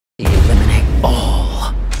Eliminate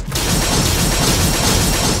all.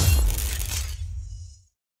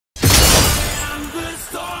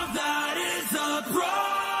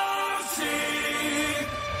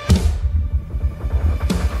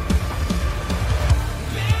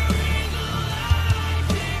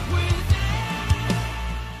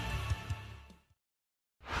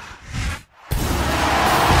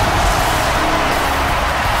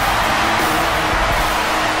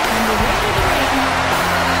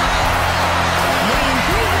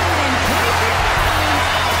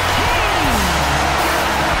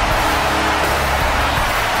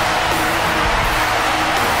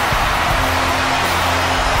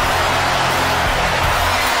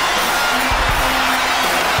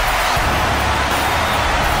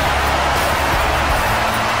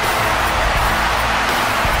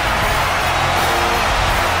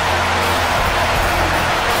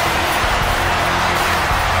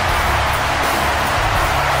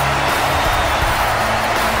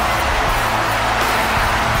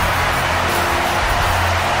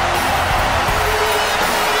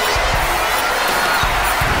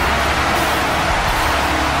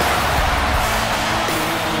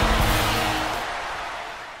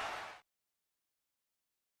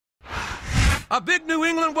 A big New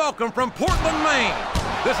England welcome from Portland, Maine.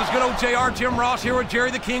 This is good old JR, Jim Ross here with Jerry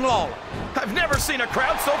the King Lawler. I've never seen a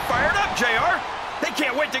crowd so fired up, JR. They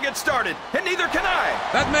can't wait to get started, and neither can I.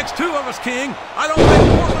 That makes two of us, King. I don't think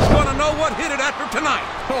Portland's going to know what hit it after tonight.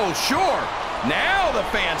 Oh, sure. Now the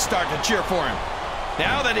fans start to cheer for him.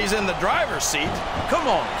 Now that he's in the driver's seat. Come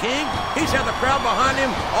on, King. He's had the crowd behind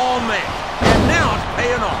him all match, and now it's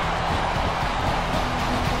paying off.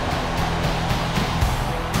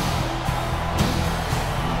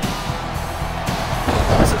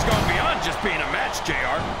 Being a match,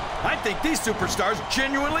 JR. I think these superstars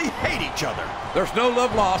genuinely hate each other. There's no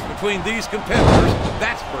love lost between these competitors,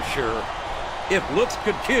 that's for sure. If looks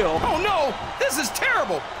could kill... Oh, no! This is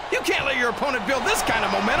terrible! You can't let your opponent build this kind of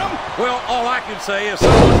momentum! Well, all I can say is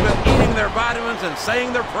someone's been eating their vitamins and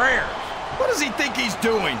saying their prayers. What does he think he's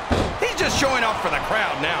doing? He's just showing off for the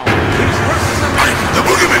crowd now. He's versus the man. The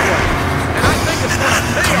boogeyman! And I think it's going to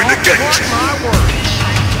pay off, mark my words.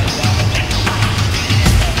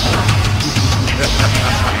 I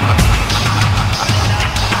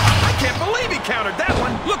can't believe he countered that one.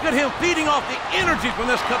 Look at him feeding off the energy from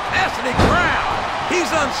this capacity crowd. He's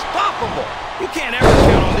unstoppable. You can't ever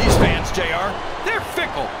count on these fans, JR. They're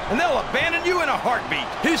fickle, and they'll abandon you in a heartbeat.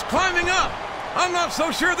 He's climbing up. I'm not so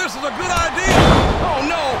sure this is a good idea. Oh,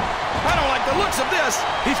 no. I don't like the looks of this.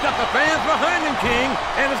 He's got the fans behind him, King,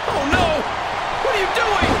 and it's... Oh, no. What are you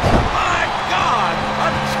doing? My God, a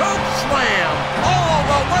choke slam all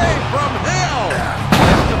the way from hell.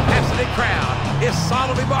 This capacity crowd is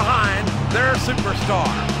solidly behind their superstar.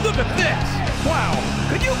 Look at this. Wow,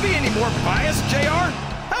 could you be any more biased, JR?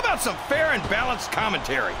 How about some fair and balanced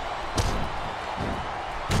commentary?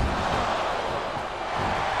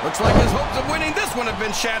 Looks like his hopes of winning this one have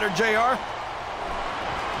been shattered, JR.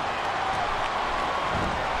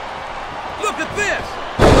 Look at this.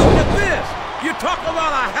 Look at this. You talk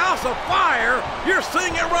about a house of fire, you're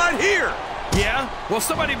seeing it right here. Yeah? Well,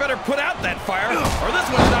 somebody better put out that fire, or this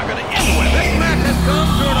one's not going to end well. This match has come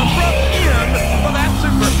to an abrupt end for that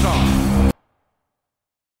superstar.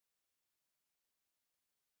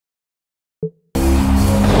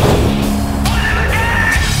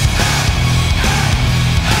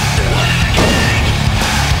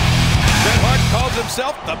 Bret Hart calls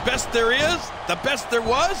himself the best there is, the best there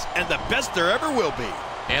was, and the best there ever will be.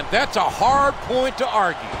 And that's a hard point to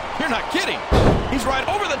argue. You're not kidding. He's right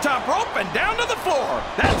over the top rope and down to the floor.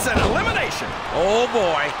 That's an elimination. Oh,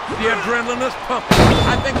 boy. The adrenaline is pumping.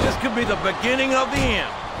 I think this could be the beginning of the end.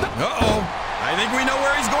 Uh-oh. I think we know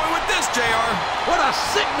where he's going with this, JR. What a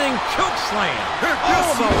sickening choke slam.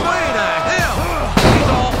 All the way to hell. He's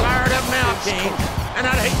all fired up now, King. And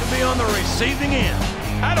I'd hate to be on the receiving end.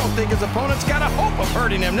 I don't think his opponent's got a hope of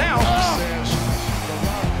hurting him now.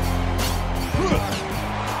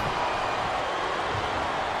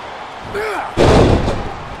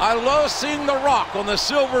 I love seeing The Rock on the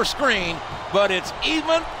silver screen, but it's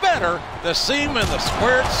even better to see him in the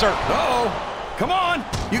squared circle. Uh-oh. Come on.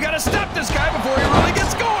 You got to stop this guy before he really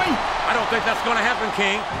gets going. I don't think that's going to happen,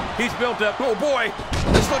 King. He's built up. Oh, boy.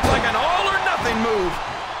 This looks like an all-or-nothing move.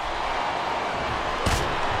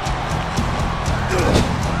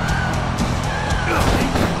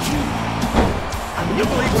 Can you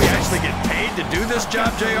believe we actually get paid to do this job,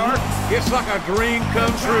 JR? It's like a dream come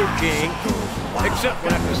true, King. Except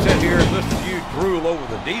when I have to sit here and listen to you drool over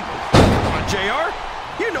the divas. Come on, JR.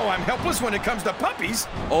 You know I'm helpless when it comes to puppies.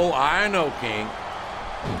 Oh, I know, King.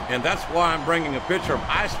 And that's why I'm bringing a pitcher of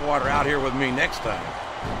ice water out here with me next time.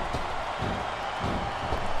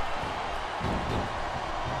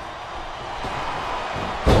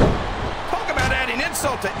 Talk about adding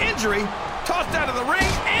insult to injury. Tossed out of the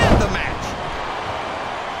ring and the match.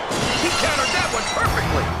 He countered that one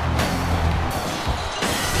perfectly.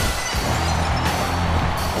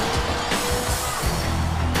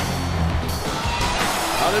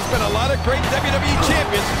 There's been a lot of great WWE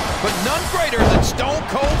champions, but none greater than Stone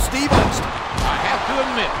Cold Steve Austin. I have to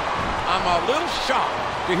admit, I'm a little shocked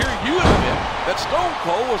to hear you admit that Stone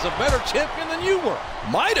Cold was a better champion than you were.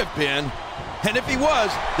 Might have been. And if he was,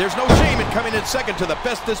 there's no shame in coming in second to the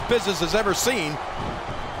best this business has ever seen.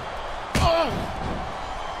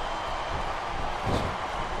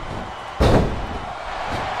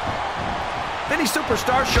 Any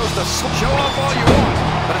superstar shows the show off all you want,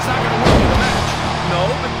 but it's not going to work in the match. No,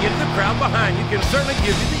 but getting the crowd behind you can certainly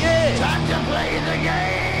give you the edge. Time to play the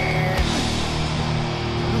game!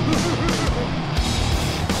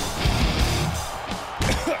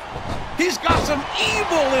 He's got some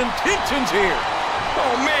evil intentions here.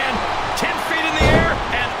 Oh, man. 10 feet in the air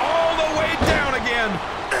and all the way down again.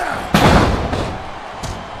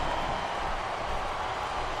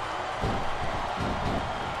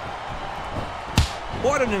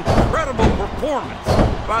 What an incredible performance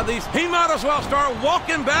by these. He might as well start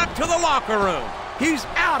walking back to the locker room. He's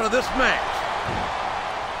out of this match.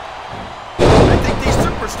 I think these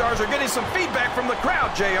superstars are getting some feedback from the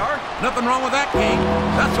crowd, JR. Nothing wrong with that, King.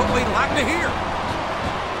 That's what we'd like to hear.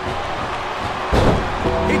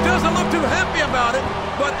 He doesn't look too happy about it,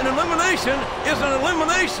 but an elimination is an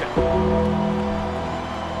elimination.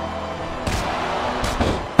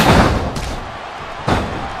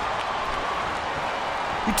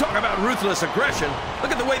 You talk about ruthless aggression.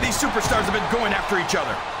 Look at the way these superstars have been going after each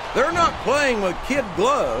other. They're not playing with kid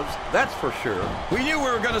gloves, that's for sure. We knew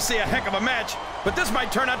we were going to see a heck of a match, but this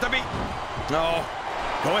might turn out to be... No.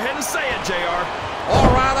 Go ahead and say it, JR.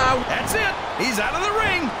 All right, That's it. He's out of the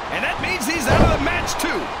ring, and that means he's out of the match,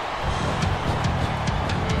 too.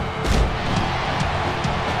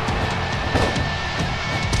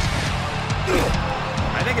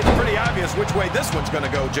 I think it's pretty obvious which way this one's going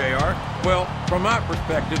to go, JR. Well, from my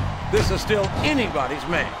perspective, this is still anybody's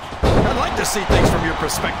match. I'd like to see things from your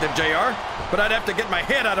perspective, JR, but I'd have to get my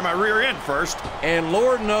head out of my rear end first. And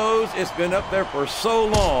Lord knows it's been up there for so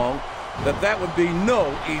long that that would be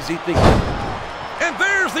no easy thing. And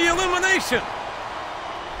there's the elimination.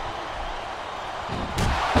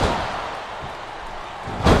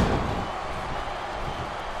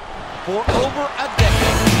 For over a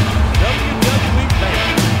decade, WWE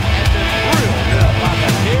fans have been thrilled by the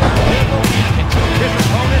daredevil and took his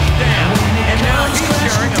opponents down. And now he's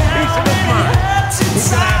sharing a piece of his mind. He's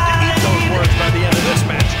going to have to eat those words by the end of this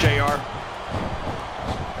match, JR.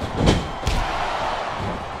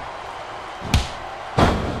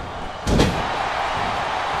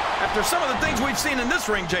 After some of the things we've seen in this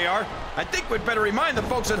ring, JR, I think we'd better remind the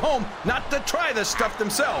folks at home not to try this stuff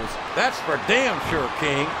themselves. That's for damn sure,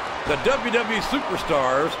 King. The WWE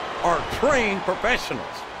superstars are trained professionals.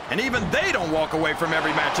 And even they don't walk away from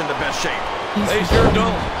every match in the best shape. They sure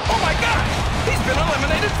don't. Oh my gosh! He's been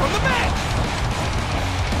eliminated from the match!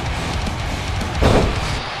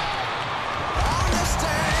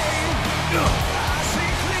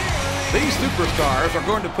 These superstars are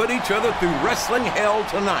going to put each other through wrestling hell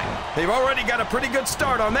tonight. They've already got a pretty good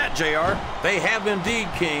start on that, JR. They have indeed,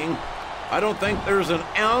 King. I don't think there's an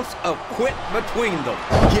ounce of quit between them.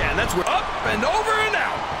 Yeah, and that's what up and over and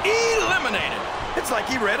out. Eliminated. It's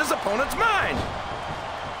like he read his opponent's mind.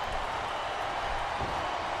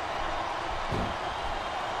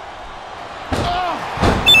 Oh!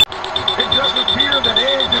 It does appear that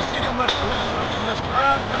Edge is getting much love from this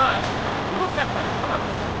crowd tonight. Look at that.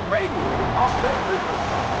 Off that river.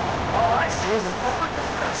 All I see is a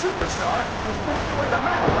superstar who's pushing away the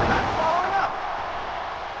match by not following up.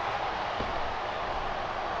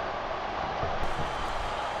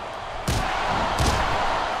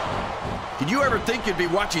 Did you ever think you'd be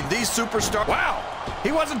watching these superstars? Wow!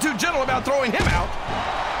 He wasn't too gentle about throwing him out.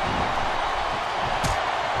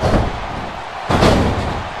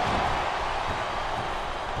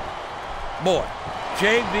 Boy,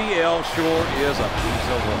 JBL sure is a piece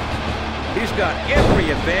of work. He's got every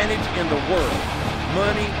advantage in the world.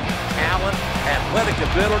 Money, talent, athletic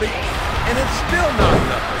ability, and it's still not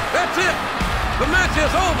enough. That's it. The match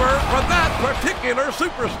is over for that particular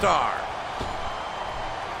superstar.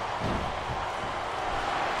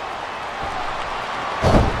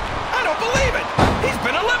 I don't believe it. He's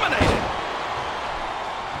been eliminated.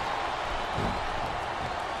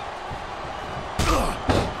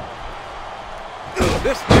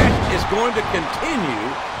 This going to continue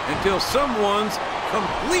until someone's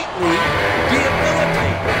completely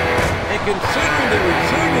debilitated. And considering the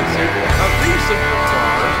resiliency of these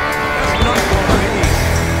superstars, that's not going to be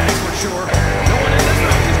easy. That's for sure. No one in this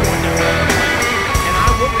match is going to win. And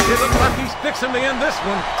I wouldn't give it like he's fixing to end this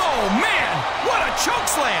one. Oh, man! What a choke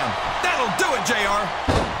slam! That'll do it, JR.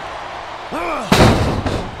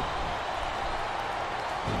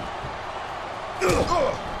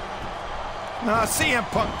 CM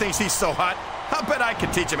Punk thinks he's so hot. I bet I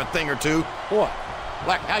could teach him a thing or two. What?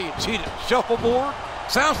 Like how you cheat at shuffleboard?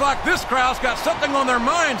 Sounds like this crowd's got something on their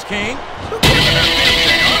minds, King. Who cares about this,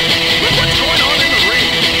 JR? Look what's going on in the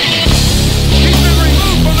ring. He's been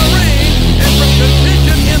removed from the ring and from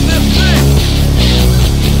contention in this match.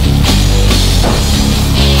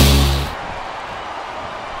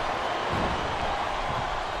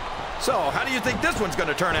 So, how do you think this one's going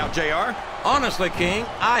to turn out, JR? Honestly, King,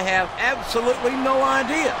 I have absolutely no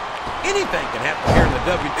idea. Anything can happen here in the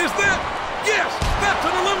W. Is that? Yes, that's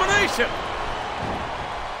an elimination.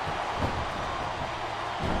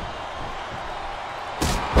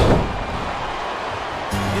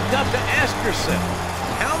 You've got to ask yourself,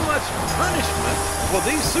 how much punishment will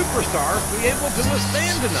these superstars be able to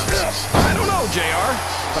withstand tonight? I don't know, JR,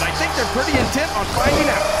 but I think they're pretty intent on finding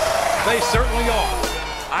out. They certainly are.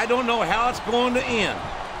 I don't know how it's going to end,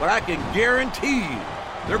 but I can guarantee you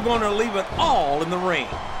they're going to leave it all in the ring.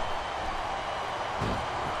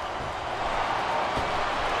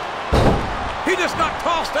 He just got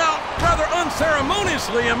tossed out rather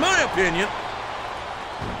unceremoniously, in my opinion.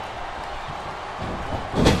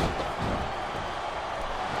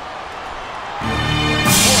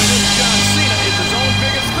 Boy, this John Cena is his own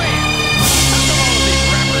biggest fan. How come all of these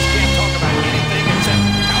rappers can't talk about anything except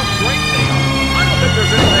how great they are? I don't think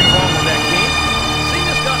there's anything wrong with that, King.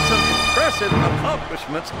 Cena's got some impressive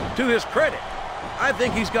accomplishments to his credit. I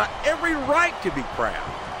think he's got every right to be proud.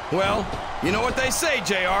 Well, you know what they say,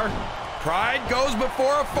 JR. Pride goes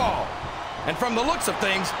before a fall. And from the looks of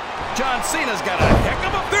things, John Cena's got a heck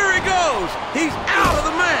of a... There he goes! He's out of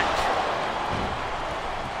the match!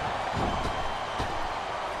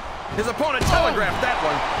 His opponent telegraphed that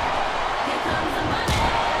one. Here comes the money.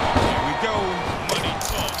 Here we go. Money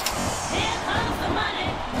talk. Here comes the money.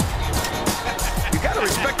 You gotta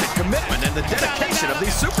respect the commitment and the dedication of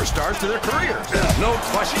these superstars to their careers. No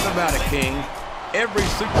question about it, King. Every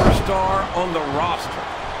superstar on the roster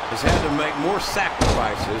has had to make more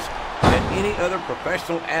sacrifices than any other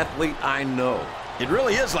professional athlete I know. It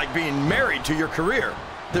really is like being married to your career.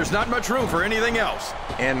 There's not much room for anything else.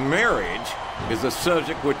 And marriage is a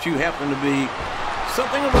subject which you happen to be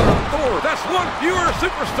something of an authority. That's one fewer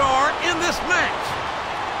superstar in this match.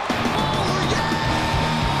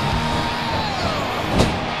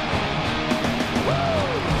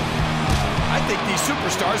 I think these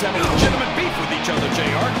superstars have a legitimate beef with each other,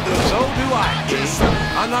 JR. So do I, King.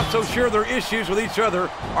 I'm not so sure their issues with each other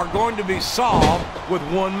are going to be solved with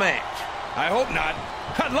one match. I hope not.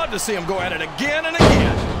 I'd love to see them go at it again and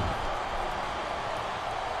again.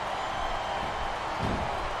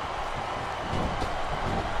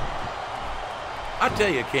 I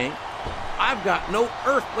tell you, King, I've got no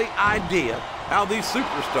earthly idea how these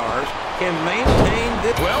superstars can maintain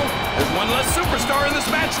this. Well, there's one less superstar in this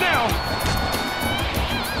match now.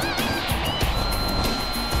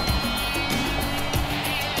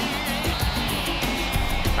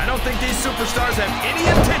 I don't think these superstars have any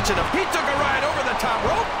intention of... He took a ride over the top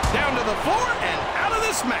rope, down to the floor, and out of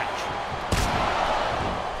this match.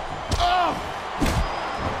 Oh!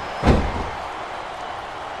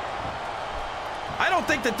 I don't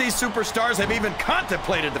think that these superstars have even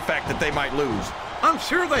contemplated the fact that they might lose. I'm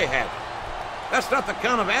sure they haven't. That's not the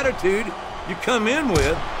kind of attitude you come in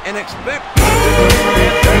with and expect.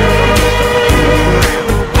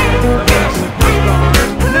 The best superstars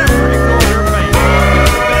never ignore their fame.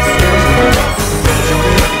 The best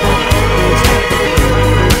superstars show you that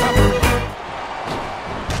it's not a good time to recover.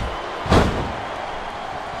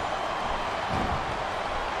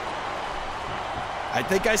 I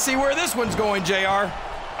think I see where this one's going, JR.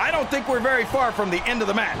 I don't think we're very far from the end of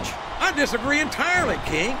the match. I disagree entirely,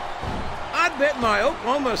 King. I'd bet my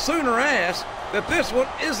Oklahoma Sooner ass that this one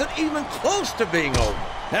isn't even close to being over.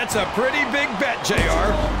 That's a pretty big bet, JR.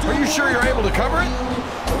 Are you sure you're able to cover it?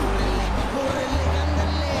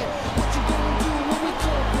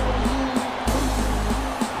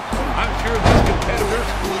 I'm sure these competitors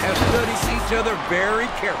have studied each other very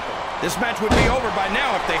carefully. This match would be over by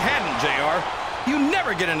now if they hadn't, JR. You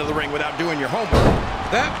never get into the ring without doing your homework.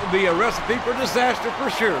 That would be a recipe for disaster for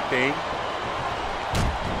sure, King.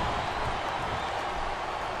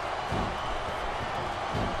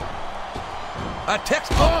 A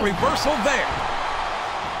textbook reversal there.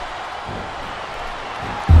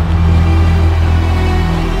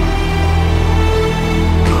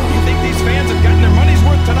 You think these fans have gotten their money's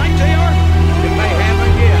worth tonight, JR? If they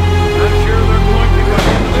haven't yet, I'm sure they're going to at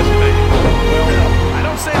the end of this match. Well, I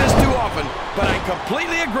don't say this too often, but I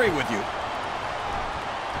completely agree with you.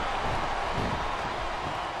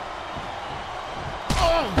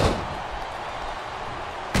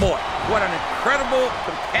 Boy, what an incredible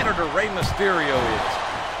competitor Rey Mysterio is.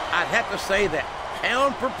 I'd have to say that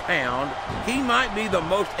pound for pound, he might be the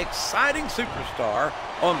most exciting superstar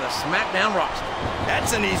on the SmackDown roster.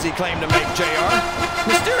 That's an easy claim to make, JR.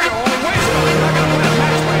 Mysterio only weighs it. You're not going to win a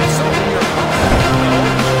match by insulting your opponent.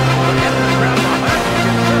 But having the crowd behind you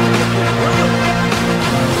can certainly get this run.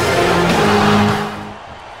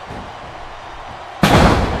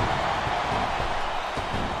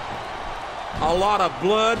 A lot of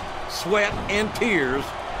blood, sweat, and tears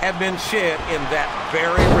have been shed in that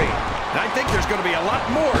very ring. And I think there's going to be a lot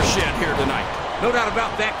more shed here tonight. No doubt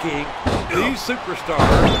about that, King. These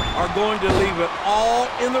superstars are going to leave it all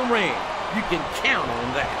in the ring. You can count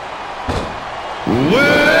on that.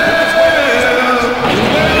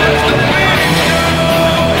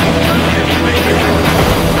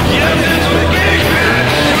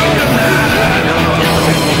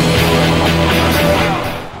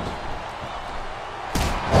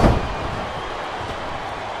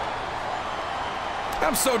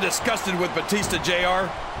 I'm so disgusted with Batista,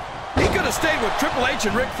 JR. He could have stayed with Triple H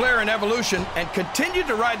and Ric Flair in Evolution and continued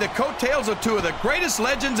to ride the coattails of two of the greatest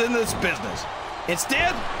legends in this business.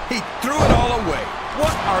 Instead, he threw it all away.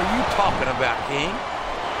 What are you talking about, King?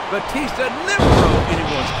 Batista never rode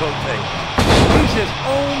anyone's coattails. He's his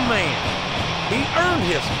own man. He earned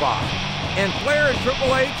his spot. And Flair and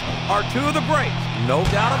Triple H are two of the greats, no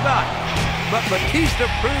doubt about it. But Batista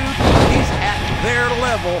proved he's at their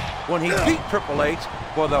level when he beat Triple H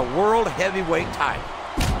for the World Heavyweight title.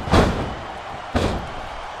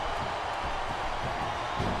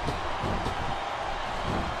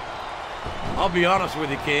 I'll be honest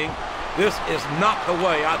with you, King. This is not the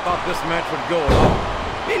way I thought this match would go at all.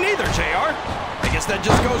 Me neither, JR. I guess that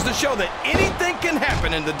just goes to show that anything can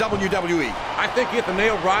happen in the WWE. I think you hit the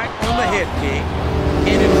nail right on the head, King.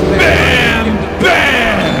 And it's Bam!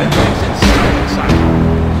 Bam! That makes it so exciting.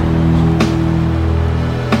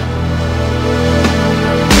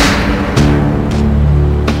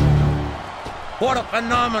 What a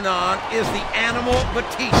phenomenon is the animal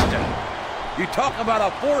Batista. You talk about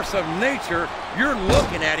a force of nature, you're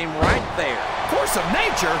looking at him right there. Force of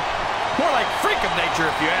nature? More like freak of nature,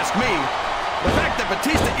 if you ask me. The fact that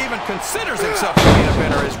Batista even considers himself a main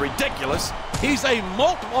eventer is ridiculous. He's a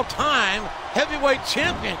multiple-time heavyweight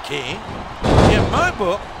champion, King. In my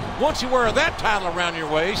book, once you wear that title around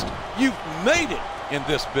your waist, you've made it in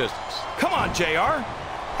this business. Come on, JR.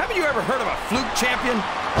 Haven't you ever heard of a fluke champion?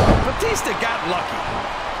 Batista got lucky.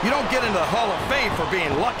 You don't get into the Hall of Fame for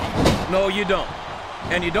being lucky. No, you don't.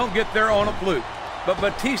 And you don't get there on a fluke. But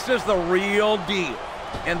Batista's the real deal.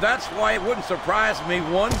 And that's why it wouldn't surprise me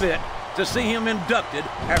one bit to see him inducted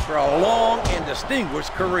after a long and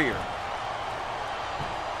distinguished career.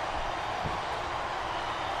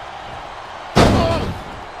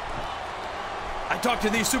 I talked to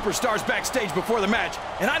these superstars backstage before the match,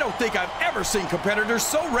 and I don't think I've ever seen competitors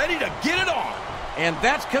so ready to get it on. And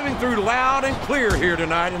that's coming through loud and clear here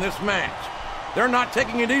tonight in this match. They're not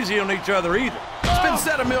taking it easy on each other either. It's been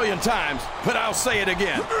said a million times, but I'll say it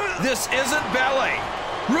again. This isn't ballet.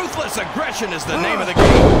 Ruthless aggression is the name of the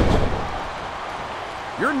game.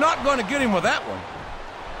 You're not going to get him with that one.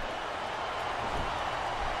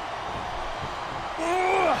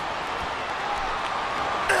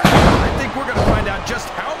 I think we're going to find out just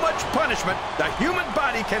how much punishment the human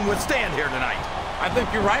body can withstand here tonight. I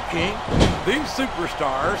think you're right, King. These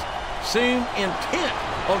superstars seem intent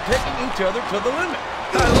on taking each other to the limit.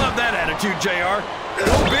 I love that attitude, JR.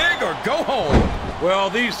 Go big or go home.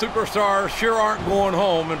 Well, these superstars sure aren't going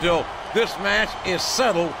home until this match is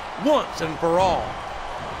settled once and for all.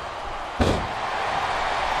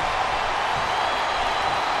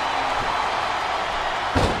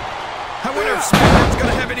 I wonder if SmackDown's going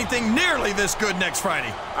to have anything nearly this good next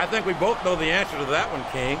Friday. I think we both know the answer to that one,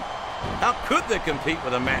 King. How could they compete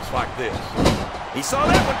with a match like this? He saw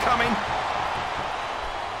that one coming.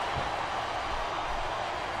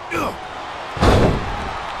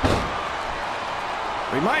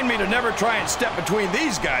 Remind me to never try and step between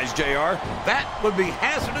these guys, JR. That would be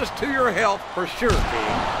hazardous to your health for sure,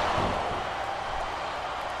 King.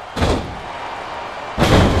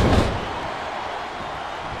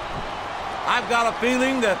 I've got a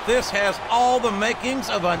feeling that this has all the makings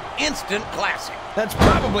of an instant classic. That's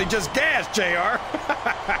probably just gas, JR.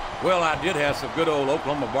 Well, I did have some good old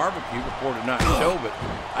Oklahoma barbecue before tonight's show, but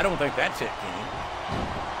I don't think that's it, King.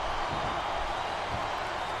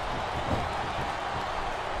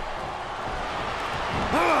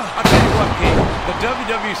 I'll tell you what, King, the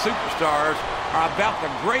WWE superstars are about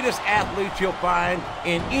the greatest athletes you'll find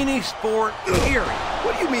in any sport, period.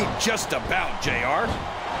 What do you mean, just about, JR?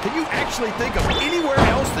 Can you actually think of anywhere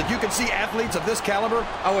else that you can see athletes of this caliber?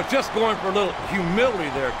 I was just going for a little humility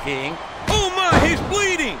there, King. Oh my, he's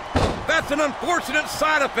bleeding! That's an unfortunate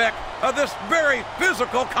side effect of this very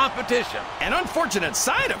physical competition. An unfortunate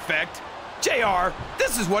side effect? JR,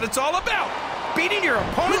 this is what it's all about. Beating your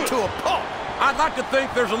opponent to a pulp. I'd like to think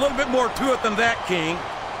there's a little bit more to it than that, King.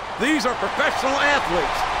 These are professional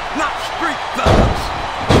athletes, not street thugs.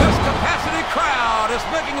 This capacity crowd is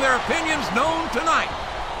making their opinions known tonight.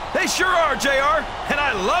 They sure are, JR, and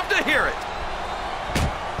I love to hear it.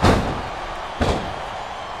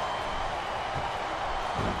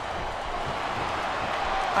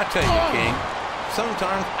 I tell you, King,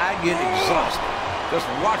 sometimes I get exhausted just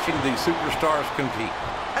watching these superstars compete.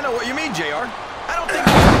 I know what you mean, JR. I don't think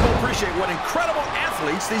people appreciate what incredible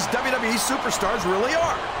athletes these WWE superstars really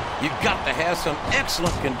are. You've got to have some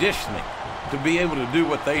excellent conditioning to be able to do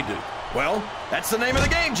what they do. Well, that's the name of the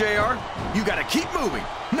game, JR. You gotta keep moving.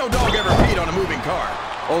 No dog ever peed on a moving car.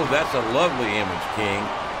 Oh, that's a lovely image, King.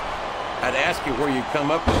 I'd ask you where you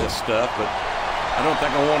come up with this stuff, but I don't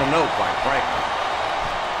think I want to know, quite frankly.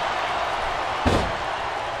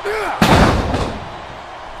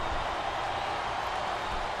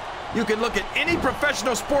 You can look at any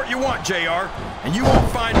professional sport you want, JR, and you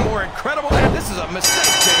won't find more incredible... This is a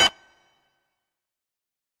mistake, JR.